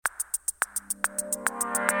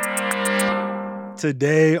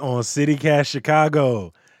Today on CityCast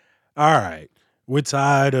Chicago. All right, we're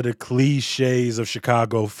tired of the cliches of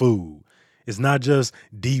Chicago food. It's not just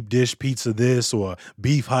deep dish pizza this or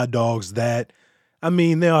beef hot dogs that. I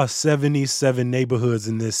mean, there are 77 neighborhoods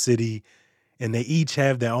in this city, and they each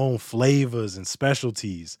have their own flavors and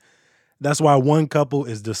specialties. That's why one couple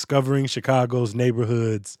is discovering Chicago's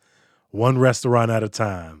neighborhoods one restaurant at a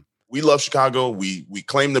time. We love Chicago. We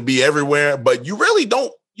claim to be everywhere, but you really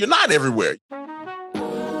don't. You're not everywhere.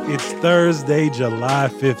 It's Thursday, July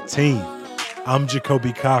 15th. I'm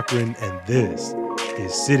Jacoby Cochran, and this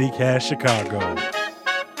is CityCast Chicago.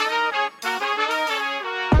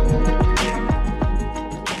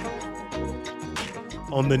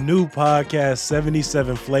 On the new podcast,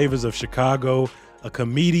 77 Flavors of Chicago, a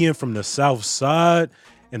comedian from the South Side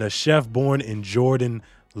and a chef born in Jordan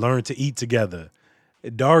learn to eat together.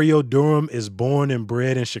 Dario Durham is born and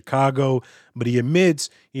bred in Chicago, but he admits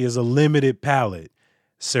he has a limited palate.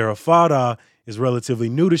 Sarah Fada is relatively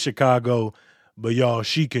new to Chicago, but y'all,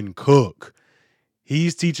 she can cook.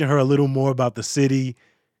 He's teaching her a little more about the city.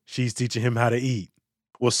 She's teaching him how to eat.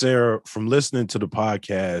 Well, Sarah, from listening to the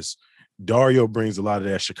podcast, Dario brings a lot of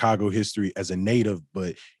that Chicago history as a native,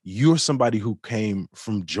 but you're somebody who came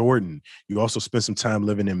from Jordan. You also spent some time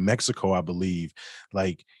living in Mexico, I believe.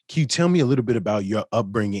 Like, can you tell me a little bit about your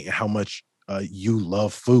upbringing and how much you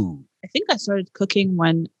love food? I think I started cooking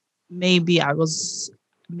when I was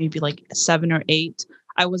like 7 or 8.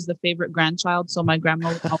 I was the favorite grandchild, so my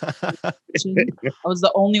grandma would help me in the kitchen. I was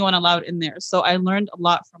the only one allowed in there. So I learned a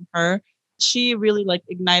lot from her. She really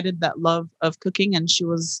ignited that love of cooking, and she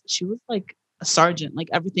was like a sergeant. Like,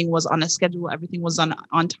 everything was on a schedule, everything was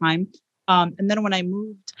on time. And then when I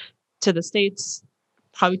moved to the States,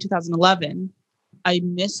 probably 2011, I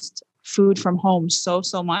missed food from home so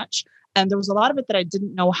much, and there was a lot of it that I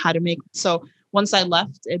didn't know how to make. So once I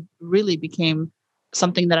left, it really became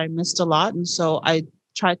something that I missed a lot, and so I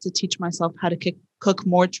tried to teach myself how to cook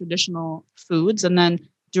more traditional foods. And then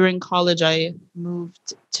during college, I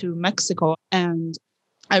moved to Mexico, and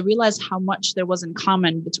I realized how much there was in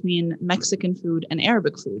common between Mexican food and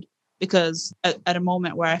Arabic food, because at a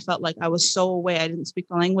moment where I felt like I was so away, I didn't speak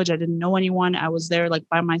the language, I didn't know anyone, I was there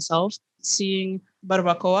by myself, seeing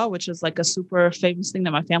barbacoa, which is a super famous thing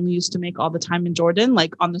that my family used to make all the time in Jordan,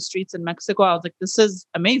 on the streets in Mexico. I was like, this is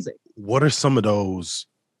amazing. What are some of those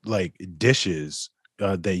dishes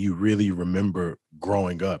that you really remember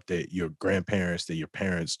growing up, that your grandparents, that your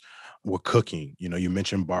parents were cooking? You know, you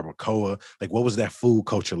mentioned barbacoa. What was that food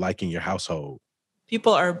culture like in your household?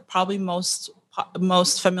 People are probably most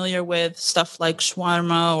familiar with stuff like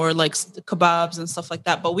shawarma or kebabs and stuff like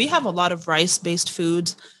that. But we have a lot of rice-based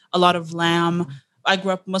foods, a lot of lamb. I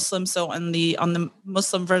grew up Muslim, so on the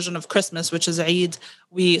Muslim version of Christmas, which is Eid,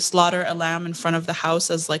 we slaughter a lamb in front of the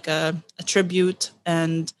house as a tribute,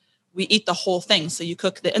 and we eat the whole thing. So you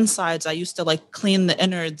cook the insides. I used to clean the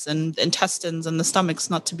innards and the intestines and the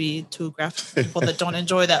stomachs, not to be too graphic for people that don't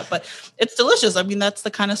enjoy that, but it's delicious. I mean, that's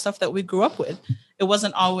the kind of stuff that we grew up with. It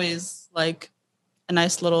wasn't always a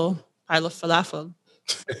nice little pile of falafel,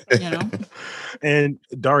 you know? And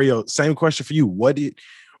Dario, same question for you. What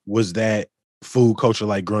was that food culture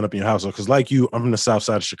like growing up in your household? Because you, I'm from the South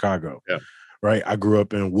Side of Chicago. Yeah. Right. I grew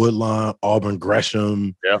up in Woodlawn, Auburn,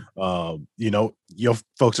 Gresham. Yeah. Your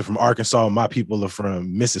folks are from Arkansas. My people are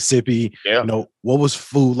from Mississippi. Yeah. What was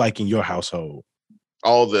food like in your household?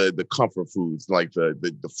 All the comfort foods,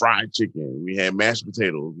 the fried chicken. We had mashed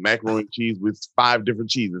potatoes, macaroni and cheese with 5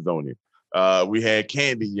 different cheeses on it. We had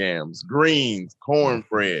candy yams, greens,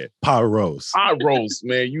 cornbread, pot roast,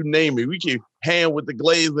 man. You name it. We keep ham with the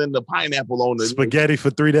glaze and the pineapple on it. Spaghetti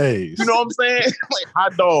for 3 days. You know what I'm saying?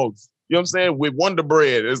 Hot dogs. You know what I'm saying? With Wonder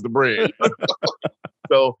Bread as the bread.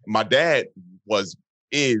 So my dad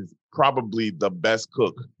is probably the best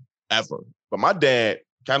cook ever. But my dad,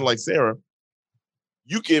 kind of like Sarah,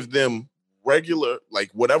 you give them regular,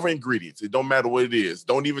 whatever ingredients. It don't matter what it is.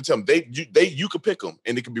 Don't even tell them. You could pick them,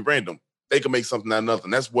 and it could be random. They can make something out of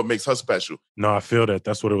nothing. That's what makes her special. No, I feel that.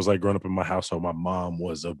 That's what it was like growing up in my household. My mom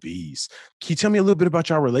was a beast. Can you tell me a little bit about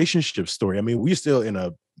your relationship story? I mean, we're still in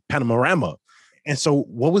a panorama. And so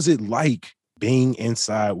what was it like being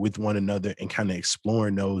inside with one another and kind of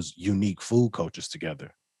exploring those unique food cultures together?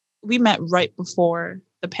 We met right before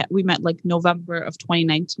we met November of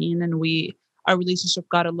 2019, and our relationship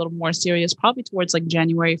got a little more serious, probably towards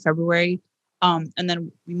January, February. And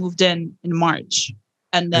then we moved in March.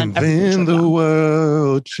 And then the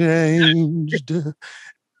world changed.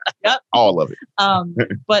 Yep. All of it.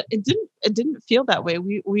 But it didn't feel that way.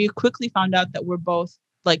 We quickly found out that we're both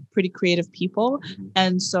like pretty creative people.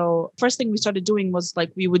 And so first thing we started doing was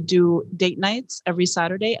like we would do date nights every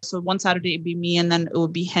Saturday. So one Saturday it'd be me and then it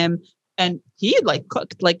would be him. And he like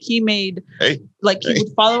cooked, like he made, like he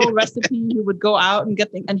would follow a recipe. He would go out and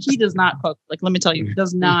get things, and he does not cook. Like, let me tell you, he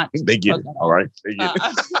does not. They get it. All right. They get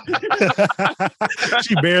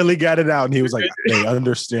She barely got it out, and he was like, "They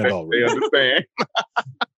understand already." They understand.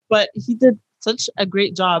 But he did such a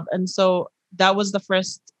great job, and so that was the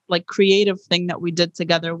first like creative thing that we did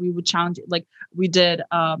together. We would challenge it. Like we did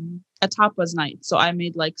a tapas night. So I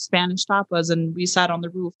made like Spanish tapas and we sat on the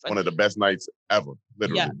roof. One of the best nights ever,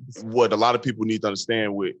 literally. Yeah. What a lot of people need to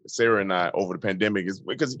understand with Sarah and I over the pandemic is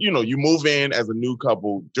because, you know, you move in as a new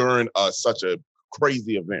couple during such a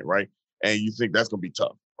crazy event, right? And you think that's going to be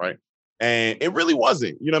tough, right? And it really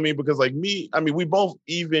wasn't, you know what I mean? Because like me, I mean, we both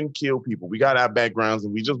even kill people. We got our backgrounds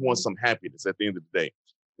and we just want some happiness at the end of the day.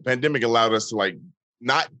 The pandemic allowed us to like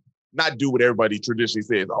not do what everybody traditionally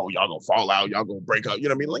says, oh, y'all gonna fall out, y'all gonna break up. You know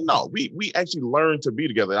what I mean? Like, no, we actually learned to be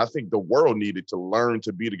together. And I think the world needed to learn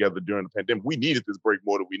to be together during the pandemic. We needed this break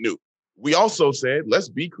more than we knew. We also said, let's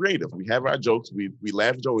be creative. We have our jokes, we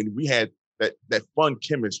laugh, joke, and we had that fun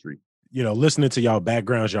chemistry. You know, listening to y'all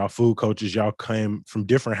backgrounds, y'all food coaches, y'all came from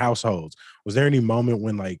different households. Was there any moment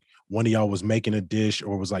when like one of y'all was making a dish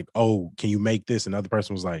or was like, oh, can you make this? And the other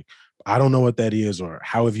person was like, I don't know what that is, or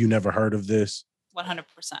how have you never heard of this? 100%.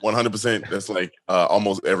 100%. That's like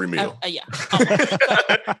almost every meal. Yeah.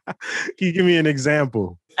 Can you give me an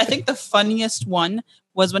example? I think the funniest one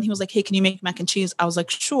was when he was like, hey, can you make mac and cheese? I was like,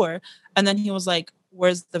 sure. And then he was like,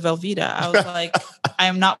 where's the Velveeta? I was like, I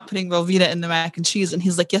am not putting Velveeta in the mac and cheese. And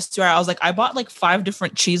he's like, yes, you are. I was like, I bought like 5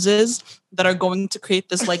 different cheeses that are going to create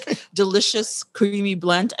this like delicious creamy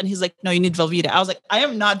blend. And he's like, no, you need Velveeta. I was like, I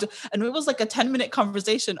am not. And it was like a 10-minute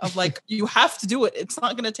conversation of like, you have to do it. It's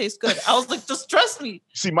not going to taste good. I was like, just trust me.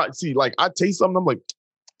 See, like I taste something. I'm like,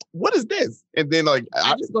 what is this? And then like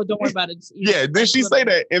I just go, don't worry about it. Yeah. Then she say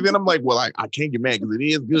that, and then I'm like, well, I can't get mad because it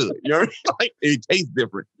is good. You know what I mean? Like it tastes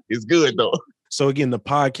different. It's good though. So again, the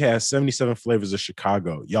podcast, 77 Flavors of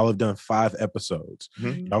Chicago. Y'all have done 5 episodes.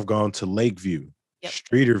 Mm-hmm. Y'all have gone to Lakeview,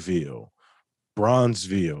 Streeterville,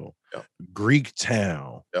 Bronzeville,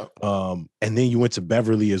 Greektown, and then you went to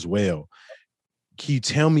Beverly as well. Can you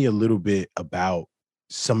tell me a little bit about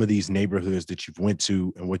some of these neighborhoods that you've went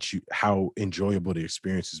to and how enjoyable the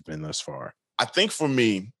experience has been thus far? I think for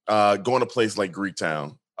me, going to a place like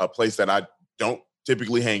Greektown, a place that I don't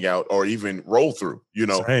typically hang out or even roll through, you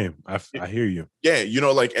know. Same. I hear you. Yeah, you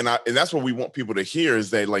know, like, and that's what we want people to hear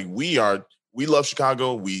is that like we love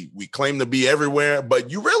Chicago. We claim to be everywhere,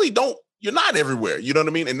 but you really don't. You're not everywhere. You know what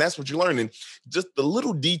I mean? And that's what you learn. And just the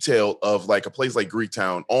little detail of like a place like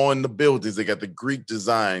Greektown on the buildings, they got the Greek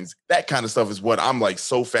designs. That kind of stuff is what I'm like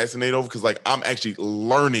so fascinated over because like I'm actually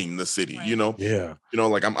learning the city. Right. You know? Yeah. You know,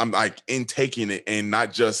 like I'm like intaking it and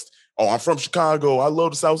not just. Oh, I'm from Chicago. I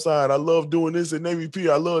love the South Side. I love doing this at Navy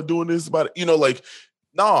Pier. I love doing this about it. You know, like,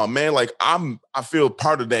 nah, man, like I feel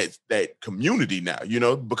part of that community now, you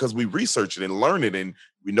know, because we research it and learn it and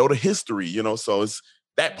we know the history, you know, so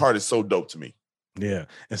that part is so dope to me. Yeah.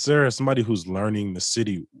 And Sarah, somebody who's learning the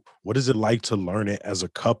city, what is it like to learn it as a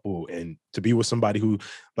couple and to be with somebody who,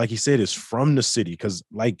 like he said, is from the city? Because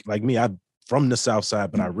like me, I'm from the South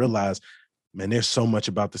Side, but I realized, man, there's so much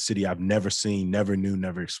about the city I've never seen, never knew,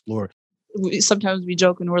 never explored. Sometimes we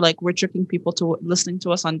joke and we're like, we're tricking people to listening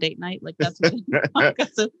to us on date night. Like that's what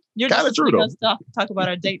you're just true, us talk about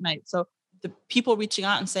our date night. So the people reaching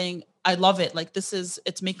out and saying, I love it. Like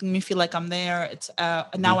it's making me feel like I'm there. It's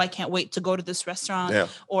now I can't wait to go to this restaurant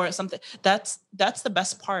or something. That's the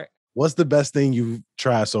best part. What's the best thing you've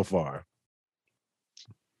tried so far?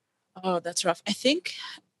 Oh, that's rough. I think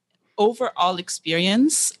overall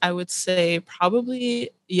experience, I would say probably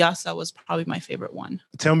Yassa was probably my favorite one.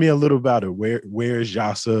 Tell me a little about it. Where is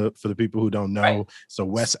Yassa for the people who don't know? Right. It's a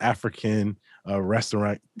West African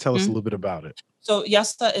restaurant. Tell us a little bit about it. So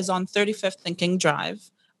Yassa is on 35th and King Drive.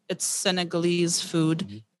 It's Senegalese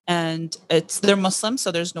food and they're Muslim,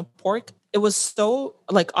 so there's no pork. It was so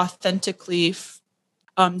like authentically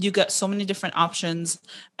you get so many different options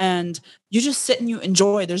and you just sit and you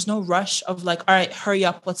enjoy. There's no rush of like, all right, hurry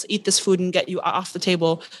up, let's eat this food and get you off the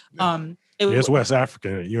table. It's West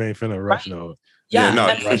Africa. You ain't finna rush no. Yeah,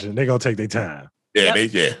 no, they're gonna take their time. Yeah,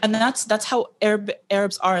 and that's how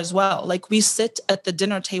Arabs are as well. Like we sit at the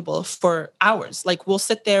dinner table for hours. Like we'll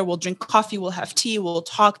sit there, we'll drink coffee, we'll have tea, we'll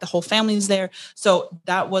talk. The whole family's there. So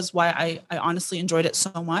that was why I honestly enjoyed it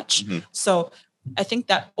so much. Mm-hmm. So I think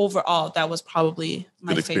that overall, that was probably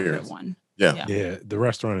my favorite one. Yeah. The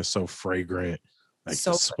restaurant is so fragrant. Like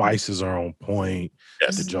So the good. spices are on point.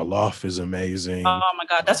 Yes. The jollof is amazing. Oh my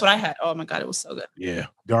God, that's what I had. Oh my God, it was so good. Yeah.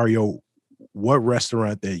 Dario, what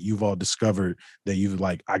restaurant that you've all discovered that you've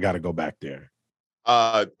like, I got to go back there?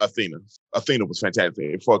 Athena. Athena was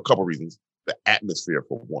fantastic for a couple reasons. The atmosphere,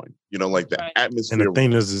 for one. You know, like the Right. And atmosphere.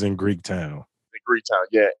 Athena's is in Greek Town. Greek Town,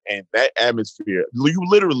 yeah, and that atmosphere, you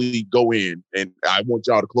literally go in, and I want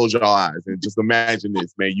y'all to close your eyes and just imagine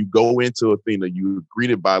this, man. You go into Athena, you're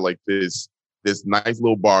greeted by like this nice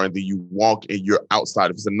little bar, and then you walk and you're outside.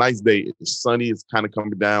 If it's a nice day, it's sunny, it's kind of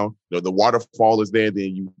coming down, you know, the waterfall is there,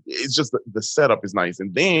 then it's just the setup is nice.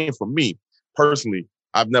 And then for me personally,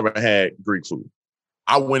 I've never had Greek food.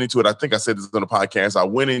 I went into it, I think I said this on the podcast, I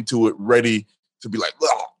went into it ready to be like,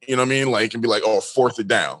 oh, you know what I mean? Like, and be like, oh, fourth it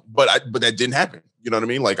down. But that didn't happen. You know what I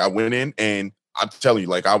mean? Like, I went in and I'm telling you,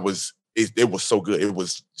 like, it was so good. It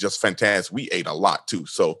was just fantastic. We ate a lot too.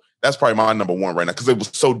 So that's probably my number one right now because it was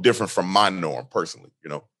so different from my norm personally, you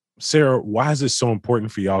know? Sarah, why is it so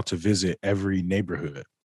important for y'all to visit every neighborhood?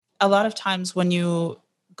 A lot of times when you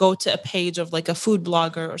go to a page of like a food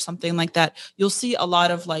blogger or something like that, you'll see a lot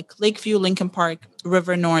of like Lakeview, Lincoln Park,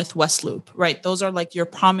 River North, West Loop, right? Those are like your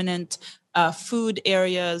prominent food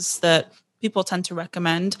areas that people tend to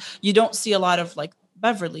recommend. You don't see a lot of like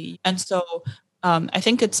Beverly. And so I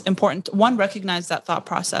think it's important to, one, recognize that thought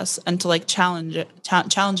process and to like challenge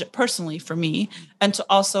it personally for me, and to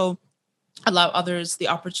also allow others the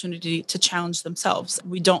opportunity to challenge themselves.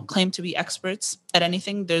 We don't claim to be experts at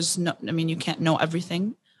anything. You can't know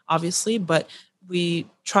everything, obviously, but we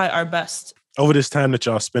try our best. Over this time that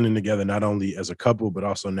y'all spending together, not only as a couple, but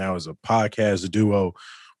also now as a podcast, a duo,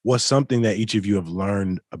 what's something that each of you have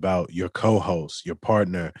learned about your co-host, your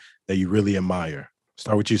partner, that you really admire?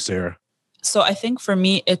 Start with you, Sarah. So I think for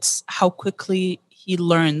me, it's how quickly he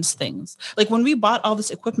learns things. Like when we bought all this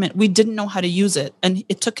equipment, we didn't know how to use it. And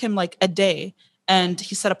it took him like a day. And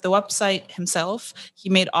he set up the website himself. He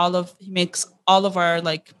makes all of our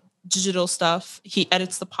like digital stuff. He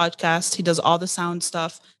edits the podcast. He does all the sound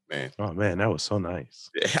stuff. Man. Oh man, that was so nice.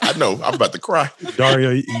 Yeah, I know. I'm about to cry. Dario,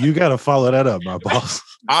 you got to follow that up, my boss.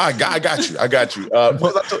 I got you.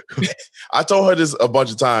 I told her this a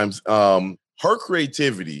bunch of times. Her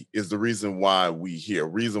creativity is the reason why we here.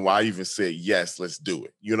 Reason why I even said, yes, let's do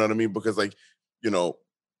it. You know what I mean? Because like, you know,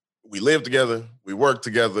 we live together, we work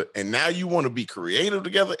together, and now you want to be creative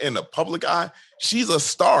together in the public eye. She's a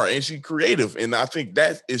star and she's creative. And I think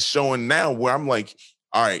that is showing now where I'm like,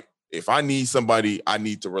 all right, if I need somebody I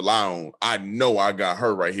need to rely on, I know I got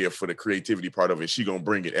her right here for the creativity part of it. She gonna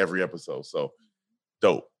bring it every episode. So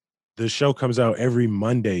dope. The show comes out every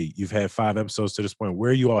Monday. You've had 5 episodes to this point.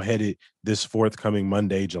 Where are you all headed this forthcoming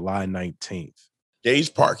Monday, July 19th?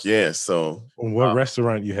 Gage Park, yeah. So what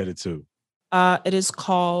restaurant you headed to? It is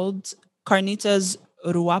called Carnitas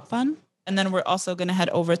Uruapan. And then we're also going to head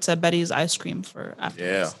over to Betty's Ice Cream for afterwards.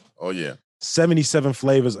 Yeah. Oh, yeah. 77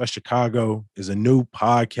 Flavors of Chicago is a new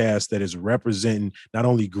podcast that is representing not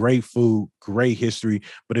only great food, great history,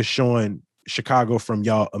 but it's showing Chicago from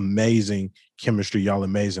y'all amazing chemistry, y'all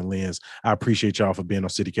amazing lens. I appreciate y'all for being on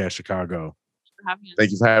CityCast Chicago. Thank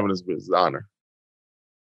you for having us. It's an honor.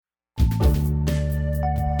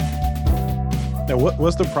 Now,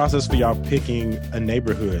 what's the process for y'all picking a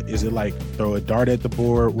neighborhood? Is it like throw a dart at the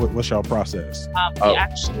board? What's y'all process? We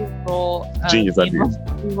actually roll genius idea.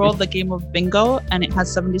 We roll the game of bingo, and it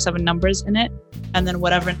has 77 numbers in it. And then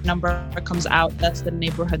whatever number comes out, that's the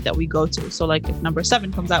neighborhood that we go to. So like if number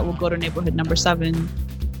 7 comes out, we'll go to neighborhood number 7. You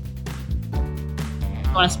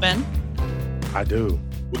want to spin? I do.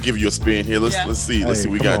 We'll give you a spin here. Let's see. Let's see.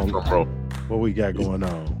 We got bro. What we got going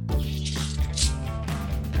on?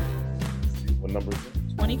 What number is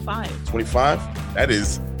it? 25. 25? That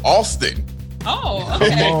is Austin. Oh, okay.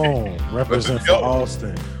 Come on. Represent for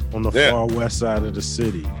Austin on the far west side of the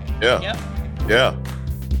city. Yeah. Yep. Yeah.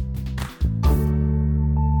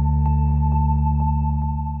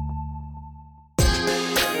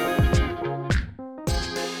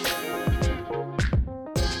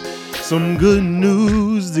 Some good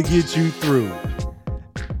news to get you through.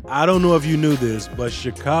 I don't know if you knew this, but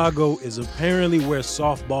Chicago is apparently where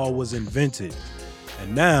softball was invented.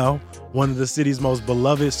 And now, one of the city's most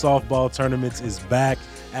beloved softball tournaments is back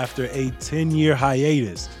after a 10-year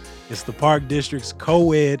hiatus. It's the Park District's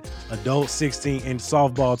co-ed adult 16-inch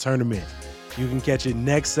softball tournament. You can catch it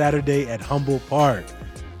next Saturday at Humboldt Park.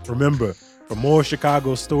 Remember, for more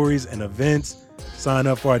Chicago stories and events, sign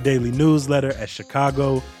up for our daily newsletter at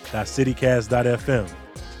chicago.citycast.fm.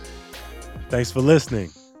 Thanks for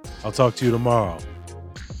listening. I'll talk to you tomorrow.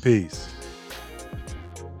 Peace.